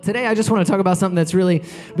Today, I just want to talk about something that's really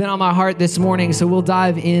been on my heart this morning, so we'll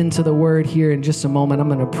dive into the word here in just a moment. I'm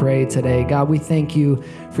going to pray today. God, we thank you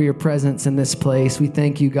for your presence in this place. We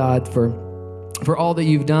thank you, God, for all that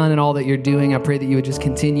you've done and all that you're doing. I pray that you would just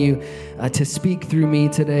continue to speak through me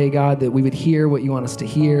today, God, that we would hear what you want us to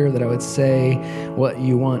hear, that I would say what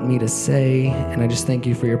you want me to say. And I just thank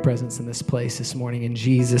you for your presence in this place this morning. In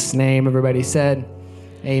Jesus' name, everybody said,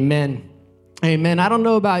 amen. Amen. I don't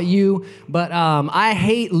know about you, but I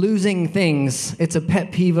hate losing things. It's a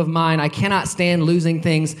pet peeve of mine. I cannot stand losing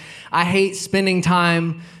things. I hate spending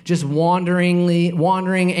time just wandering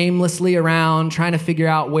aimlessly around, trying to figure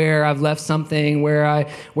out where I've left something, where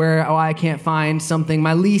I can't find something.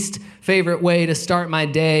 My least favorite way to start my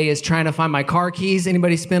day is trying to find my car keys.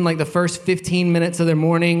 Anybody spend like the first 15 minutes of their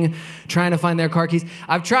morning trying to find their car keys?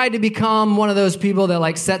 I've tried to become one of those people that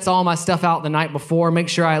like sets all my stuff out the night before, make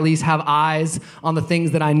sure I at least have eyes on the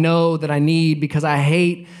things that I know that I need, because I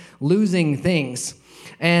hate losing things.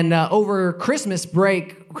 And over Christmas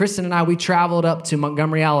break, Kristen and I, we traveled up to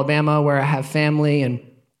Montgomery, Alabama, where I have family, and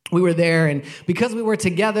we were there, and because we were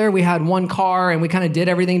together, we had one car, and we kind of did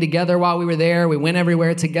everything together while we were there. We went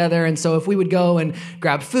everywhere together, and so if we would go and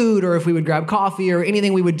grab food, or if we would grab coffee, or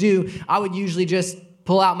anything we would do, I would usually just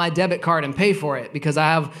pull out my debit card and pay for it, because I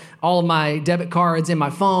have all of my debit cards in my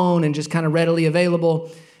phone and just kind of readily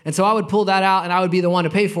available. And so I would pull that out, and I would be the one to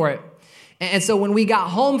pay for it. And so when we got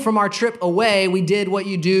home from our trip away, we did what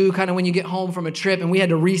you do kind of when you get home from a trip, and we had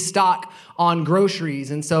to restock on groceries.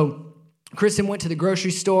 And so Kristen went to the grocery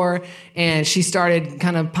store, and she started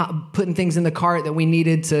kind of putting things in the cart that we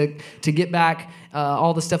needed to get back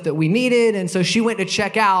all the stuff that we needed. And so she went to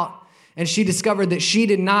check out, and she discovered that she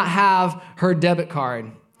did not have her debit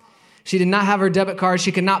card. She did not have her debit card.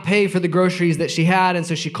 She could not pay for the groceries that she had. And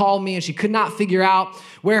so she called me, and she could not figure out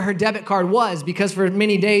where her debit card was, because for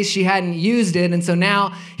many days she hadn't used it. And so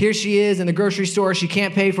now here she is in the grocery store. She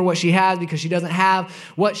can't pay for what she has because she doesn't have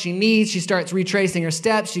what she needs. She starts retracing her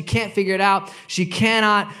steps. She can't figure it out. She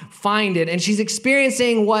cannot find it. And she's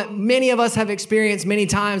experiencing what many of us have experienced many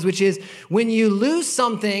times, which is when you lose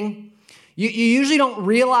something, you usually don't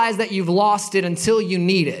realize that you've lost it until you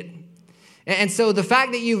need it. And so the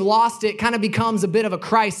fact that you've lost it kind of becomes a bit of a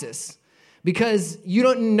crisis, because you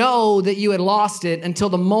don't know that you had lost it until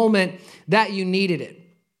the moment that you needed it.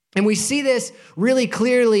 And we see this really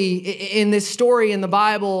clearly in this story in the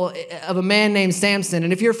Bible of a man named Samson.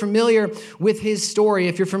 And if you're familiar with his story,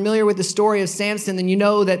 if you're familiar with the story of Samson, then you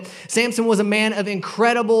know that Samson was a man of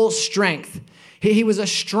incredible strength. He was a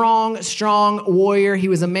strong warrior. He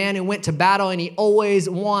was a man who went to battle, and he always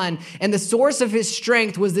won. And the source of his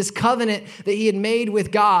strength was this covenant that he had made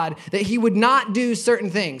with God, that he would not do certain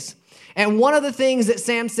things. And one of the things that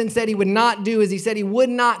Samson said he would not do is he said he would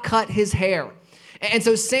not cut his hair. And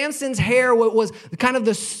so Samson's hair was kind of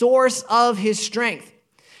the source of his strength.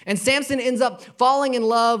 And Samson ends up falling in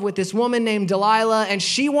love with this woman named Delilah, and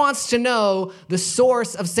she wants to know the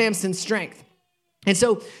source of Samson's strength. And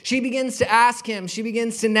so she begins to ask him, she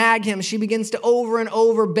begins to nag him, she begins to over and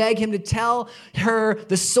over beg him to tell her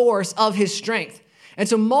the source of his strength. And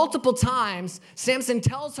so multiple times, Samson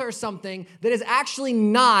tells her something that is actually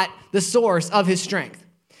not the source of his strength.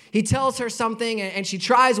 He tells her something, and she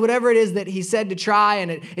tries whatever it is that he said to try,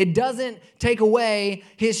 and it doesn't take away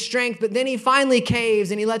his strength. But then he finally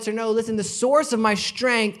caves, and he lets her know, listen, the source of my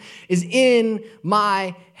strength is in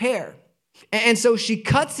my hair. And so she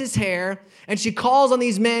cuts his hair, and she calls on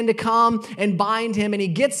these men to come and bind him, and he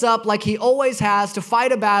gets up like he always has to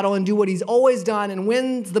fight a battle and do what he's always done and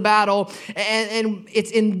wins the battle. And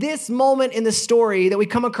it's in this moment in the story that we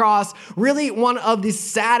come across really one of the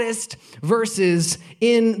saddest verses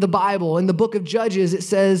in the Bible. In the book of Judges, it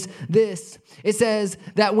says this. It says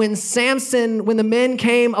that when the men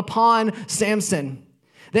came upon Samson,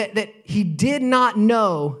 that he did not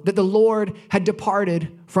know that the Lord had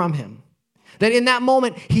departed from him. That in that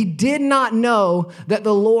moment, he did not know that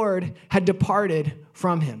the Lord had departed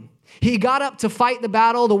from him. He got up to fight the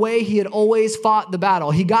battle the way he had always fought the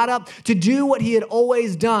battle. He got up to do what he had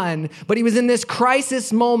always done, but he was in this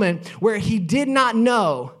crisis moment where he did not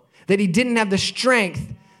know that he didn't have the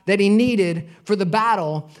strength that he needed for the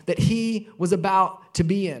battle that he was about to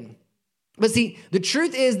be in. But see, the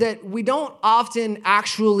truth is that we don't often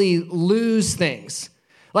actually lose things.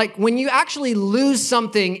 Like when you actually lose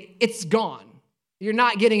something, it's gone. You're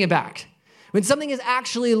not getting it back. When something is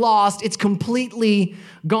actually lost, it's completely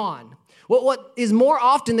gone. What is more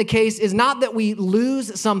often the case is not that we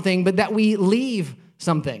lose something, but that we leave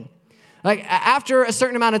something. Like after a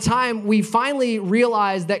certain amount of time, we finally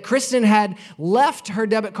realized that Kristen had left her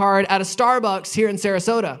debit card at a Starbucks here in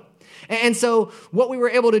Sarasota. And so what we were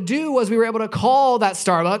able to do was we were able to call that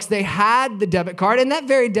Starbucks. They had the debit card, and that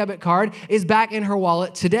very debit card is back in her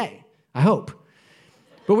wallet today, I hope.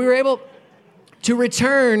 But we were able to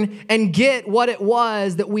return and get what it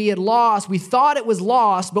was that we had lost. We thought it was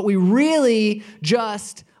lost, but we really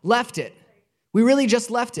just left it. We really just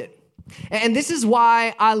left it. And this is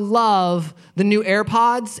why I love the new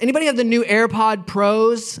AirPods. Anybody have the new AirPod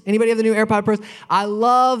Pros? Anybody have the new AirPod Pros? I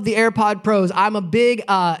love the AirPod Pros. I'm a big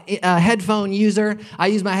headphone user. I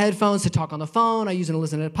use my headphones to talk on the phone. I use them to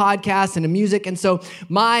listen to podcasts and to music. And so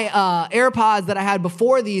my AirPods that I had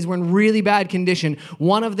before these were in really bad condition.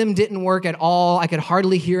 One of them didn't work at all. I could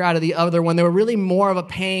hardly hear out of the other one. They were really more of a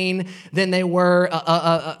pain than they were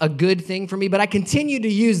a good thing for me. But I continued to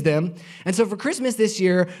use them. And so for Christmas this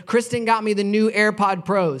year, Kristen got me the new AirPod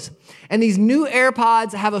Pros. And these new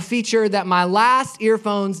AirPods have a feature that my last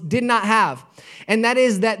earphones did not have. And that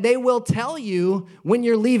is that they will tell you when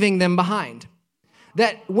you're leaving them behind.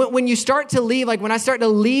 That when you start to leave, like when I start to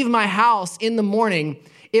leave my house in the morning,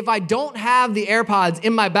 if I don't have the AirPods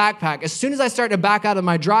in my backpack, as soon as I start to back out of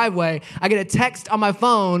my driveway, I get a text on my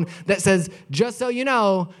phone that says, just so you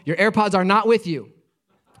know, your AirPods are not with you.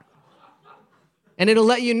 And it'll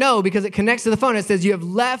let you know because it connects to the phone. It says you have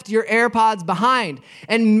left your AirPods behind.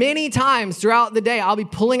 And many times throughout the day, I'll be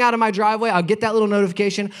pulling out of my driveway. I'll get that little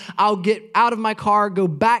notification. I'll get out of my car, go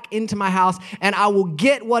back into my house, and I will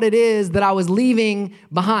get what it is that I was leaving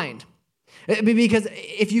behind. Because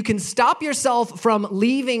if you can stop yourself from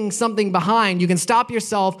leaving something behind, you can stop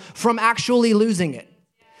yourself from actually losing it.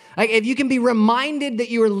 Like if you can be reminded that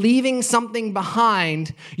you are leaving something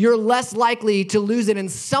behind, you're less likely to lose it.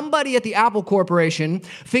 And somebody at the Apple Corporation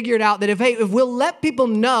figured out that if we'll let people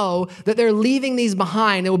know that they're leaving these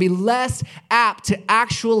behind, they will be less apt to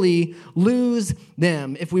actually lose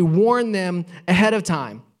them if we warn them ahead of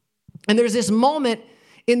time. And there's this moment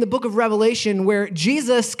in the book of Revelation where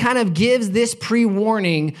Jesus kind of gives this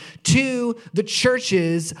pre-warning to the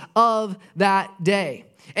churches of that day.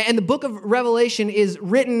 And the book of Revelation is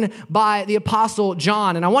written by the Apostle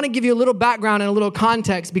John. And I want to give you a little background and a little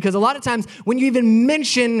context because a lot of times when you even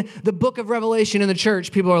mention the book of Revelation in the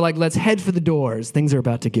church, people are like, let's head for the doors. Things are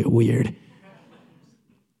about to get weird.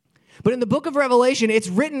 But in the book of Revelation, it's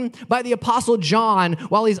written by the Apostle John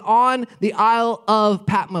while he's on the Isle of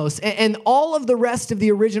Patmos. And all of the rest of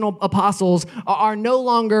the original apostles are no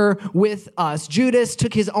longer with us. Judas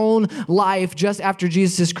took his own life just after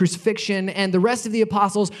Jesus' crucifixion, and the rest of the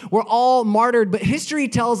apostles were all martyred. But history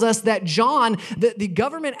tells us that John, the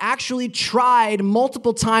government actually tried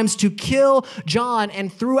multiple times to kill John,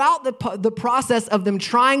 and throughout the process of them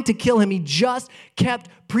trying to kill him, he just kept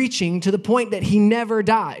preaching to the point that he never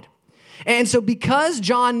died. And so because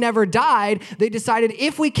John never died, they decided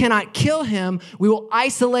if we cannot kill him, we will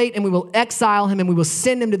isolate and we will exile him and we will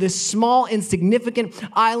send him to this small, insignificant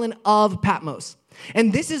island of Patmos.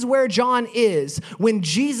 And this is where John is when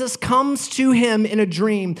Jesus comes to him in a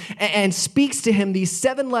dream and speaks to him these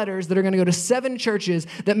 7 letters that are going to go to 7 churches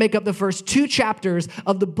that make up the first 2 chapters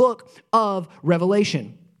of the book of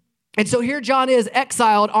Revelation. And so here John is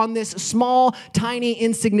exiled on this small, tiny,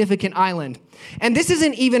 insignificant island. And this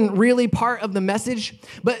isn't even really part of the message,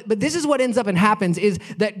 but this is what ends up and happens is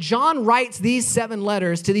that John writes these 7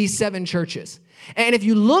 letters to these 7 churches. And if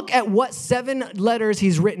you look at what 7 letters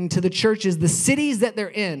he's written to the churches, the cities that they're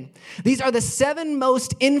in, these are the 7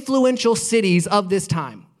 most influential cities of this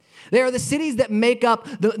time. They are the cities that make up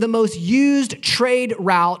the most used trade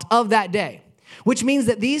route of that day. Which means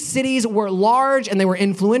that these cities were large and they were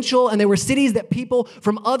influential and they were cities that people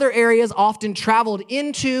from other areas often traveled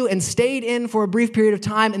into and stayed in for a brief period of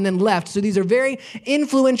time and then left. So these are very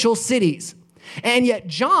influential cities. And yet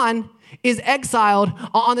John is exiled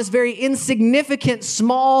on this very insignificant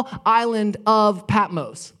small island of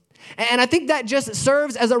Patmos. And I think that just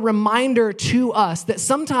serves as a reminder to us that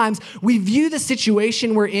sometimes we view the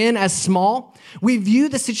situation we're in as small. We view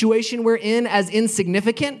the situation we're in as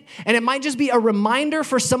insignificant. And it might just be a reminder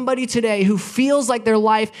for somebody today who feels like their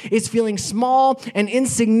life is feeling small and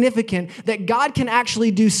insignificant, that God can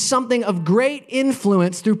actually do something of great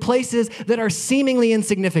influence through places that are seemingly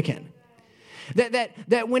insignificant.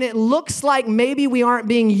 That when it looks like maybe we aren't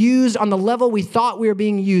being used on the level we thought we were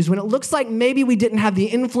being used, when it looks like maybe we didn't have the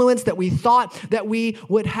influence that we thought that we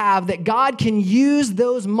would have, that God can use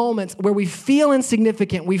those moments where we feel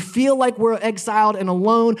insignificant, we feel like we're exiled and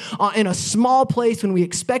alone in a small place when we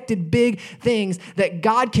expected big things, that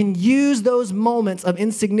God can use those moments of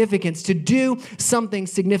insignificance to do something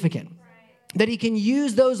significant. That he can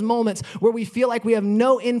use those moments where we feel like we have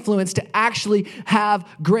no influence to actually have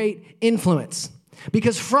great influence.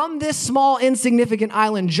 Because from this small, insignificant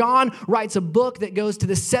island, John writes a book that goes to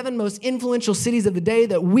the 7 most influential cities of the day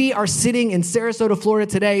that we are sitting in Sarasota, Florida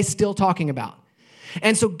today still talking about.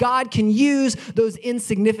 And so God can use those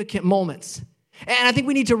insignificant moments. And I think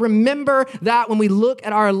we need to remember that when we look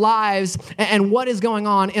at our lives and what is going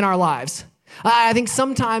on in our lives. I think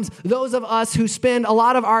sometimes those of us who spend a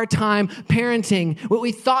lot of our time parenting,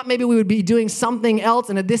 we thought maybe we would be doing something else,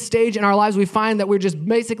 and at this stage in our lives, we find that we're just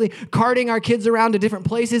basically carting our kids around to different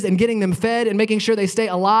places and getting them fed and making sure they stay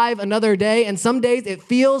alive another day. And some days it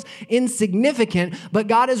feels insignificant, but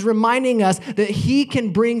God is reminding us that He can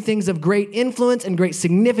bring things of great influence and great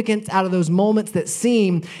significance out of those moments that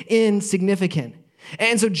seem insignificant.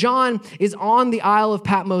 And so John is on the Isle of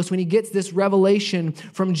Patmos when he gets this revelation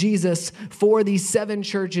from Jesus for these 7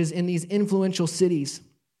 churches in these influential cities.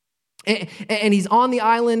 And he's on the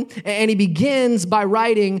island, and he begins by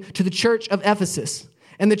writing to the church of Ephesus.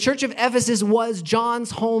 And the church of Ephesus was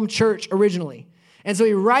John's home church originally. And so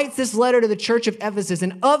he writes this letter to the church of Ephesus.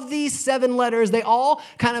 And of these 7 letters, they all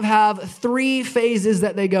kind of have 3 phases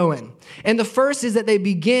that they go in. And the first is that they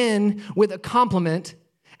begin with a compliment.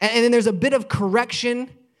 And then there's a bit of correction,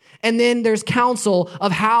 and then there's counsel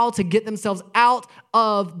of how to get themselves out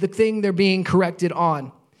of the thing they're being corrected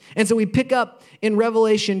on. And so we pick up in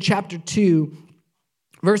Revelation chapter 2,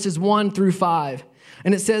 verses 1 through 5.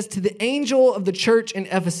 And it says, "To the angel of the church in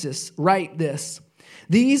Ephesus, write this.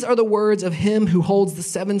 These are the words of him who holds the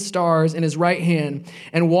 7 stars in his right hand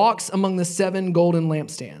and walks among the 7 golden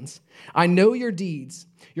lampstands. I know your deeds,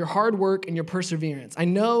 your hard work, and your perseverance. I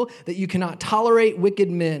know that you cannot tolerate wicked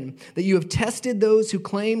men, that you have tested those who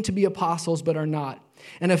claim to be apostles but are not,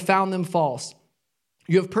 and have found them false.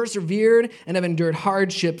 You have persevered and have endured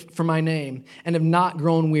hardship for my name, and have not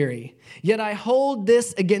grown weary. Yet I hold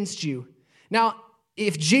this against you." Now,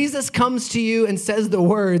 if Jesus comes to you and says the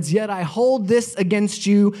words, "Yet I hold this against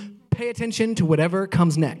you," pay attention to whatever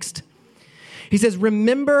comes next. He says,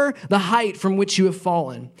 "Remember the height from which you have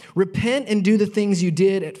fallen. Repent and do the things you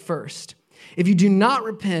did at first. If you do not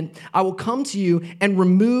repent, I will come to you and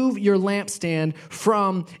remove your lampstand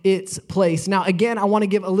from its place." Now, again, I want to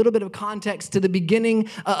give a little bit of context to the beginning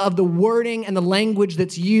of the wording and the language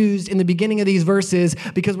that's used in the beginning of these verses,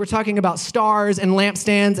 because we're talking about stars and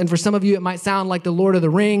lampstands, and for some of you, it might sound like the Lord of the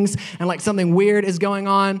Rings and like something weird is going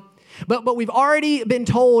on. But we've already been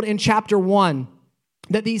told in chapter 1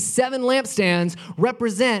 that these 7 lampstands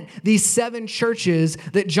represent these 7 churches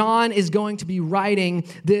that John is going to be writing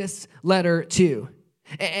this letter to.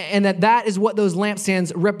 And that is what those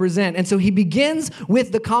lampstands represent. And so he begins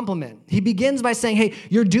with the compliment. He begins by saying, "Hey,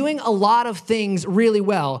 you're doing a lot of things really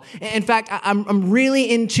well. In fact, I'm really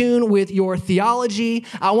in tune with your theology.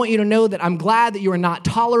 I want you to know that I'm glad that you are not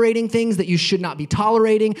tolerating things that you should not be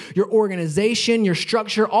tolerating. Your organization, your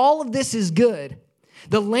structure, all of this is good.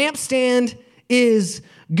 The lampstand is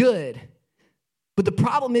good." But the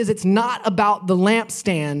problem is it's not about the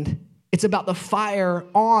lampstand. It's about the fire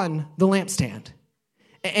on the lampstand.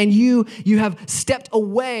 And you have stepped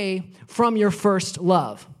away from your first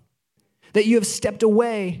love. That you have stepped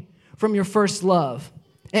away from your first love.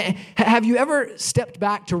 Have you ever stepped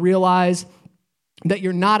back to realize that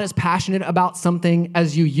you're not as passionate about something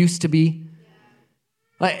as you used to be?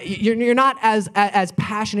 Like you're not as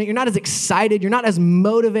passionate, you're not as excited, you're not as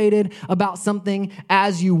motivated about something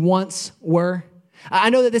as you once were.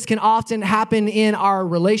 I know that this can often happen in our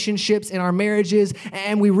relationships, in our marriages,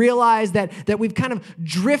 and we realize that we've kind of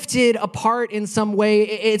drifted apart in some way.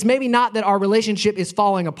 It's maybe not that our relationship is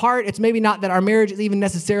falling apart. It's maybe not that our marriage is even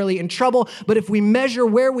necessarily in trouble, but if we measure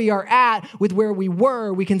where we are at with where we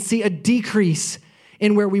were, we can see a decrease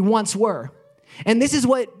in where we once were. And this is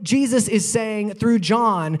what Jesus is saying through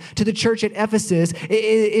John to the church at Ephesus,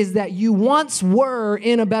 is that you once were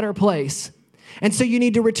in a better place. And so you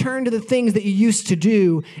need to return to the things that you used to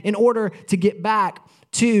do in order to get back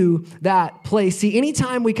to that place. See,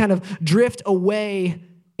 anytime we kind of drift away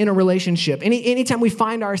in a relationship, anytime we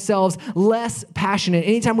find ourselves less passionate,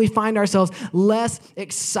 anytime we find ourselves less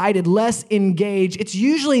excited, less engaged, it's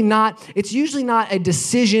usually not a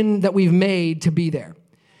decision that we've made to be there.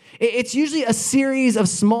 It's usually a series of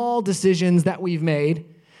small decisions that we've made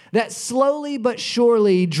that slowly but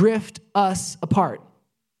surely drift us apart.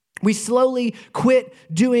 We slowly quit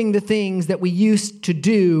doing the things that we used to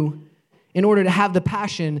do in order to have the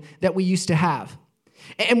passion that we used to have.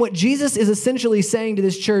 And what Jesus is essentially saying to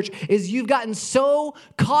this church is you've gotten so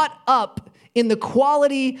caught up in the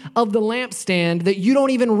quality of the lampstand that you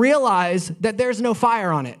don't even realize that there's no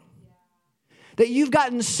fire on it. That you've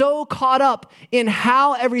gotten so caught up in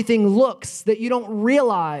how everything looks that you don't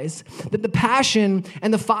realize that the passion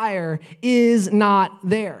and the fire is not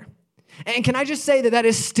there. And can I just say that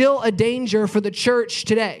is still a danger for the church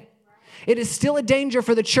today? It is still a danger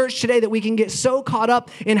for the church today that we can get so caught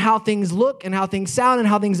up in how things look and how things sound and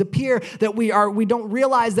how things appear that we don't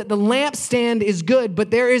realize that the lampstand is good,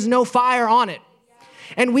 but there is no fire on it.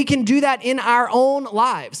 And we can do that in our own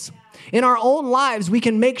lives. In our own lives, we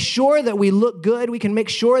can make sure that we look good. We can make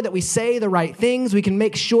sure that we say the right things. We can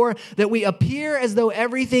make sure that we appear as though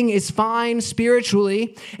everything is fine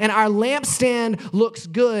spiritually, and our lampstand looks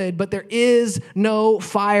good, but there is no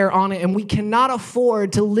fire on it. And we cannot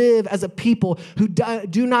afford to live as a people who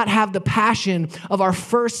do not have the passion of our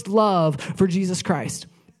first love for Jesus Christ.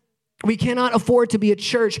 We cannot afford to be a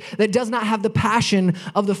church that does not have the passion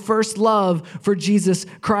of the first love for Jesus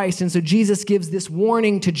Christ. And so Jesus gives this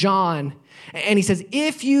warning to John, and he says,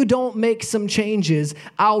 if you don't make some changes,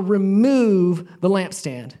 I'll remove the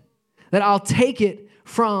lampstand, that I'll take it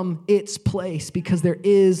from its place because there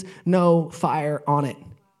is no fire on it.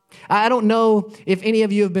 I don't know if any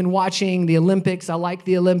of you have been watching the Olympics. I like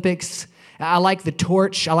the Olympics. I like the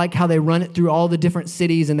torch. I like how they run it through all the different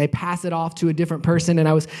cities and they pass it off to a different person. And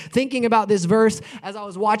I was thinking about this verse as I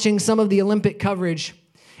was watching some of the Olympic coverage.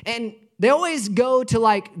 And they always go to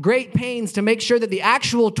like great pains to make sure that the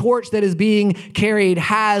actual torch that is being carried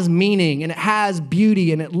has meaning and it has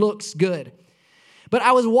beauty and it looks good. But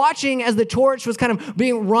I was watching as the torch was kind of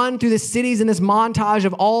being run through the cities in this montage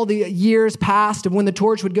of all the years past of when the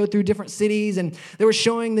torch would go through different cities, and they were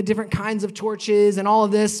showing the different kinds of torches and all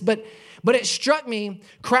of this. But it struck me,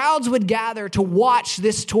 crowds would gather to watch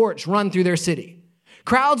this torch run through their city.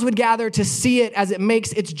 Crowds would gather to see it as it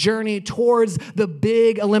makes its journey towards the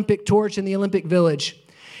big Olympic torch in the Olympic Village.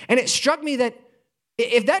 And it struck me that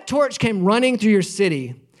if that torch came running through your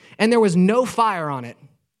city and there was no fire on it,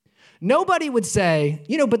 nobody would say,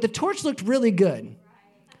 but the torch looked really good.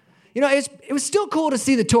 It was still cool to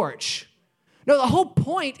see the torch. No, the whole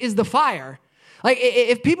point is the fire. Like,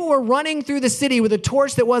 if people were running through the city with a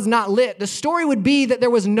torch that was not lit, the story would be that there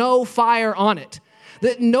was no fire on it,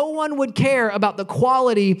 that no one would care about the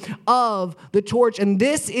quality of the torch. And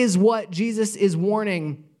this is what Jesus is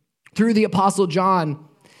warning through the Apostle John,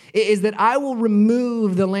 is that I will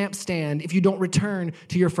remove the lampstand if you don't return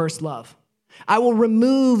to your first love. I will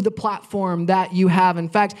remove the platform that you have. In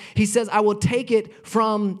fact, he says, I will take it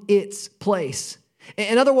from its place.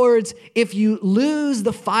 In other words, if you lose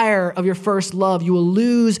the fire of your first love, you will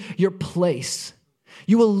lose your place.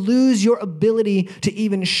 You will lose your ability to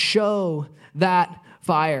even show that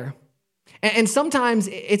fire. And sometimes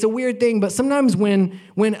it's a weird thing, but sometimes when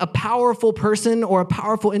a powerful person or a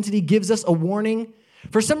powerful entity gives us a warning,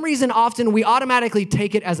 for some reason, often we automatically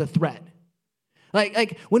take it as a threat.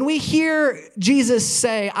 Like when we hear Jesus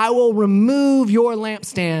say, I will remove your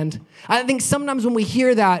lampstand, I think sometimes when we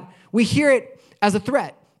hear that, we hear it as a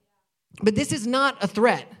threat. But this is not a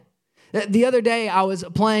threat. The other day, I was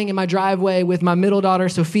playing in my driveway with my middle daughter,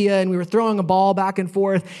 Sophia, and we were throwing a ball back and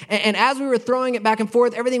forth. And as we were throwing it back and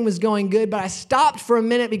forth, everything was going good. But I stopped for a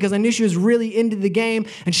minute because I knew she was really into the game,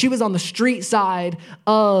 and she was on the street side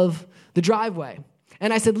of the driveway.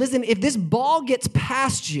 And I said, listen, if this ball gets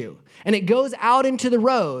past you and it goes out into the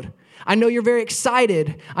road, I know you're very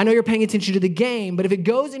excited. I know you're paying attention to the game. But if it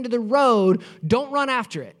goes into the road, don't run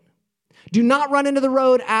after it. Do not run into the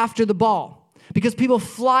road after the ball. Because people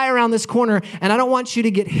fly around this corner, and I don't want you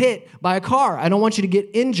to get hit by a car. I don't want you to get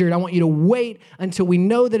injured. I want you to wait until we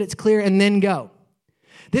know that it's clear and then go.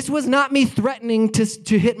 This was not me threatening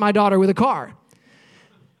to hit my daughter with a car.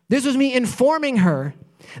 This was me informing her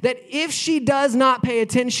that if she does not pay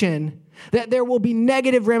attention, that there will be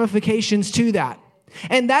negative ramifications to that.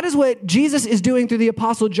 And that is what Jesus is doing through the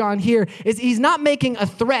Apostle John here, is he's not making a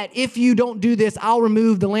threat. If you don't do this, I'll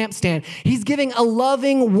remove the lampstand. He's giving a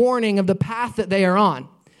loving warning of the path that they are on.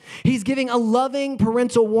 He's giving a loving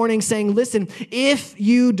parental warning saying, listen, if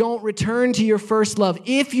you don't return to your first love,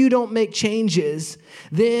 if you don't make changes,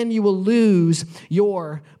 then you will lose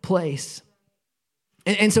your place.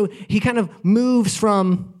 And so he kind of moves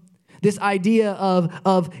from this idea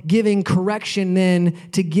of giving correction then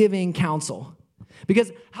to giving counsel.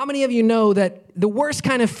 Because how many of you know that the worst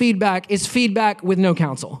kind of feedback is feedback with no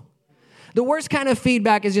counsel? The worst kind of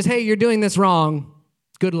feedback is just, hey, you're doing this wrong.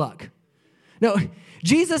 Good luck. No,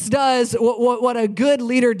 Jesus does what a good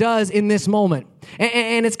leader does in this moment.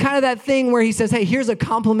 And it's kind of that thing where he says, hey, here's a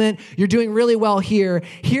compliment. You're doing really well here.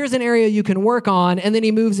 Here's an area you can work on. And then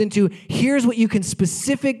he moves into, here's what you can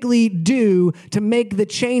specifically do to make the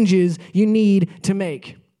changes you need to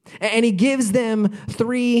make. And he gives them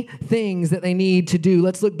 3 things that they need to do.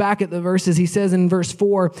 Let's look back at the verses. He says in verse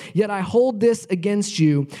 4, yet I hold this against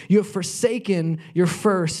you. You have forsaken your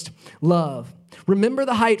first love. Remember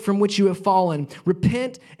the height from which you have fallen.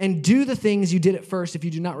 Repent and do the things you did at first. If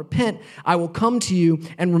you do not repent, I will come to you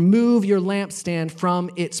and remove your lampstand from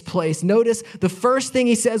its place. Notice the first thing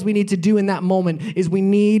he says we need to do in that moment is we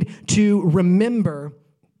need to remember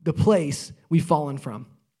the place we've fallen from.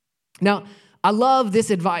 Now, I love this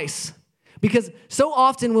advice because so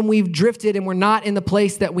often when we've drifted and we're not in the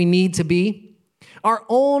place that we need to be, our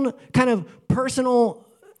own kind of personal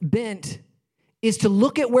bent is to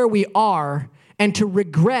look at where we are and to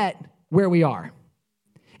regret where we are.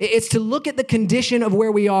 It's to look at the condition of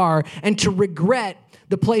where we are and to regret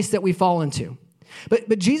the place that we fall into.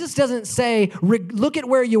 But Jesus doesn't say, look at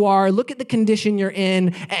where you are, look at the condition you're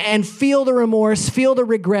in, and feel the remorse, feel the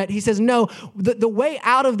regret. He says, no, the way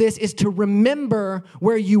out of this is to remember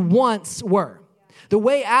where you once were. The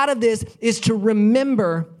way out of this is to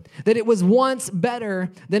remember that it was once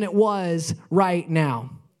better than it was right now.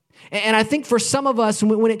 And I think for some of us,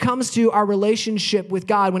 when it comes to our relationship with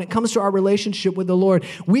God, when it comes to our relationship with the Lord,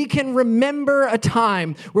 we can remember a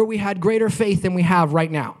time where we had greater faith than we have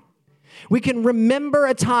right now. We can remember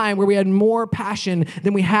a time where we had more passion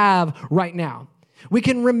than we have right now. We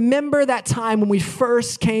can remember that time when we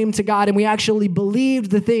first came to God and we actually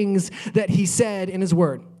believed the things that he said in his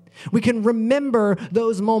word. We can remember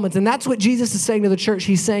those moments. And that's what Jesus is saying to the church.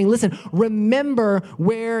 He's saying, listen, remember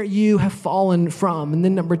where you have fallen from. And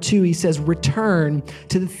then number 2, he says, return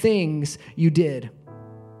to the things you did.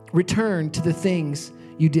 Return to the things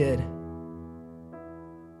you did.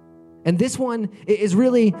 And this one is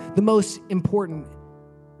really the most important,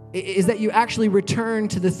 is that you actually return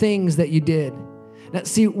to the things that you did. Now,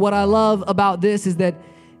 see, what I love about this is that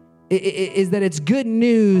it's good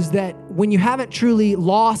news that when you haven't truly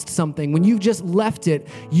lost something, when you've just left it,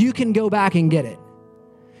 you can go back and get it.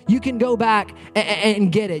 You can go back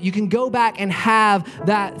and get it. You can go back and have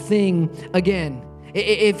that thing again.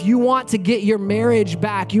 If you want to get your marriage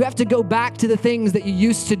back, you have to go back to the things that you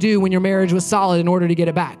used to do when your marriage was solid in order to get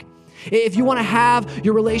it back. If you want to have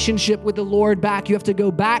your relationship with the Lord back, you have to go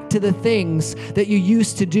back to the things that you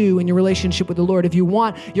used to do in your relationship with the Lord. If you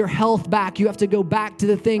want your health back, you have to go back to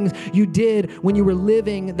the things you did when you were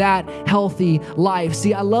living that healthy life.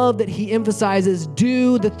 See, I love that he emphasizes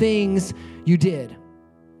do the things you did.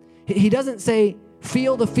 He doesn't say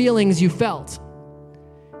feel the feelings you felt.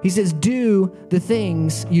 He says do the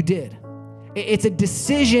things you did. It's a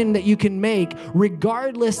decision that you can make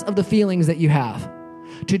regardless of the feelings that you have,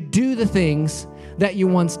 to do the things that you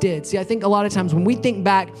once did. See, I think a lot of times when we think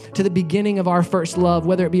back to the beginning of our first love,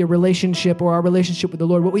 whether it be a relationship or our relationship with the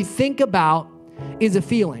Lord, what we think about is a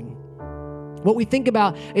feeling. What we think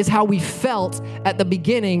about is how we felt at the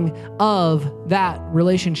beginning of that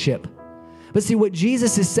relationship. But see, what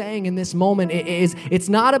Jesus is saying in this moment is it's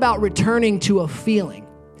not about returning to a feeling.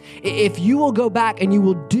 If you will go back and you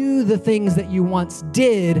will do the things that you once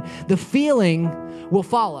did, the feeling will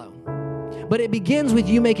follow. But it begins with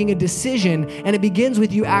you making a decision, and it begins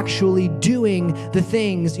with you actually doing the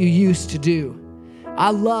things you used to do. I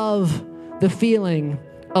love the feeling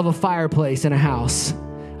of a fireplace in a house.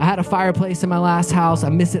 I had a fireplace in my last house. I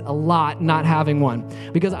miss it a lot not having one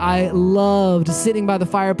because I loved sitting by the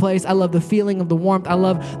fireplace. I love the feeling of the warmth. I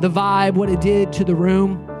love the vibe, what it did to the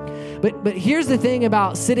room. But here's the thing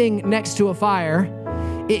about sitting next to a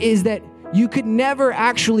fire is that you could never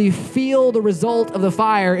actually feel the result of the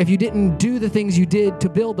fire if you didn't do the things you did to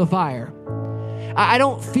build the fire. I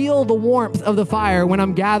don't feel the warmth of the fire when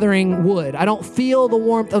I'm gathering wood. I don't feel the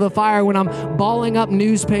warmth of the fire when I'm balling up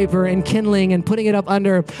newspaper and kindling and putting it up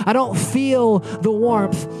under. I don't feel the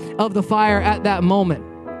warmth of the fire at that moment.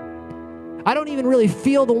 I don't even really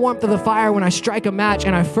feel the warmth of the fire when I strike a match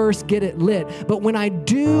and I first get it lit. But when I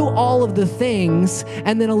do all of the things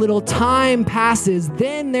and then a little time passes,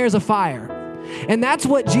 then there's a fire. And that's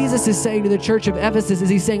what Jesus is saying to the church of Ephesus, is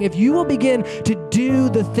he's saying, if you will begin to do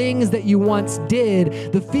the things that you once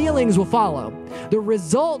did, the feelings will follow. The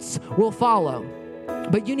results will follow.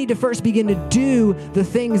 But you need to first begin to do the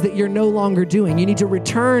things that you're no longer doing. You need to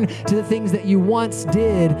return to the things that you once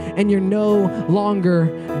did and you're no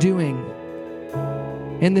longer doing.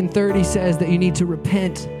 And then third, he says that you need to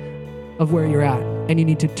repent of where you're at and you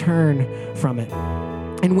need to turn from it.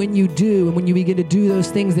 And when you do, and when you begin to do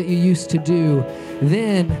those things that you used to do,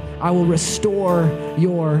 then I will restore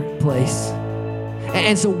your place.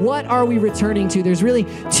 And so what are we returning to? There's really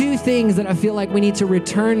two things that I feel like we need to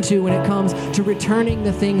return to when it comes to returning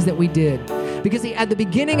the things that we did. Because at the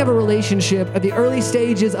beginning of a relationship, at the early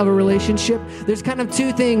stages of a relationship, there's kind of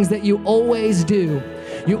two things that you always do.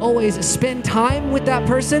 You always spend time with that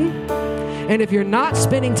person, and if you're not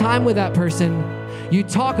spending time with that person, you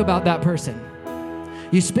talk about that person.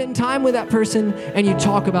 You spend time with that person, and you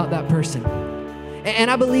talk about that person.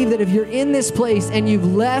 And I believe that if you're in this place and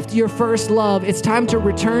you've left your first love, it's time to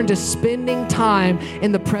return to spending time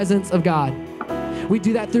in the presence of God. We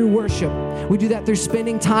do that through worship. We do that through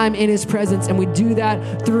spending time in His presence, and we do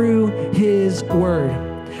that through His Word.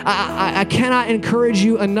 I cannot encourage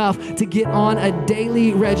you enough to get on a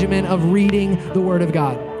daily regimen of reading the Word of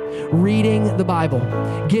God, reading the Bible,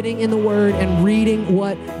 getting in the Word and reading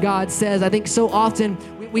what God says. I think so often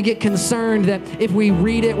we get concerned that if we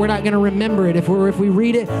read it, we're not going to remember it. If we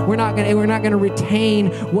read it, we're not going to retain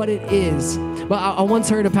what it is. But I once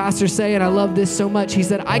heard a pastor say, and I love this so much, he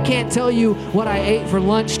said, I can't tell you what I ate for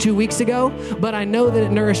lunch 2 weeks ago, but I know that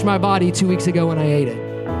it nourished my body 2 weeks ago when I ate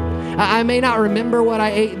it. I may not remember what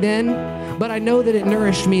I ate then, but I know that it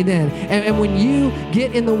nourished me then. And when you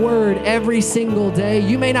get in the Word every single day,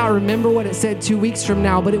 you may not remember what it said 2 weeks from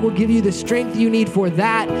now, but it will give you the strength you need for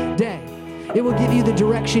that day. It will give you the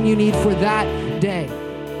direction you need for that day.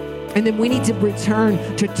 And then we need to return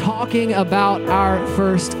to talking about our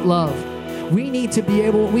first love. We need to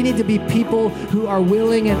be people who are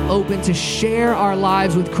willing and open to share our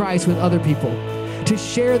lives with Christ with other people, to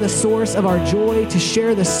share the source of our joy, to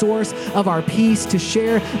share the source of our peace, to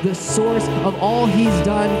share the source of all He's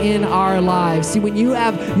done in our lives. See, when you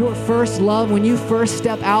have your first love, when you first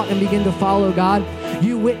step out and begin to follow God,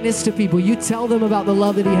 you witness to people. You tell them about the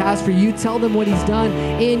love that He has for you. You tell them what He's done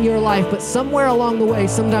in your life. But somewhere along the way,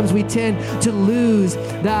 sometimes we tend to lose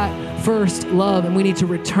that first love, and we need to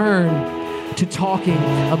return to talking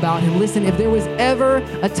about Him. Listen, if there was ever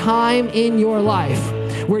a time in your life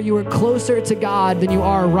where you were closer to God than you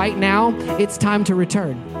are right now, it's time to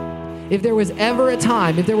return. If there was ever a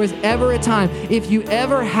time, if you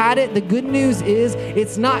ever had it, the good news is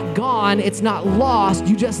it's not gone, it's not lost,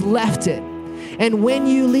 you just left it. And when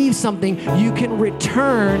you leave something, you can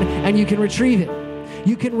return and you can retrieve it.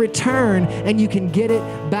 You can return and you can get it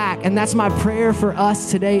back. And that's my prayer for us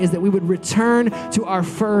today, is that we would return to our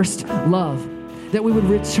first love. That we would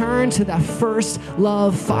return to that first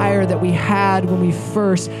love fire that we had when we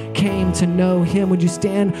first came to know Him. Would you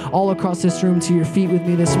stand all across this room to your feet with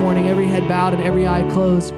me this morning, every head bowed and every eye closed?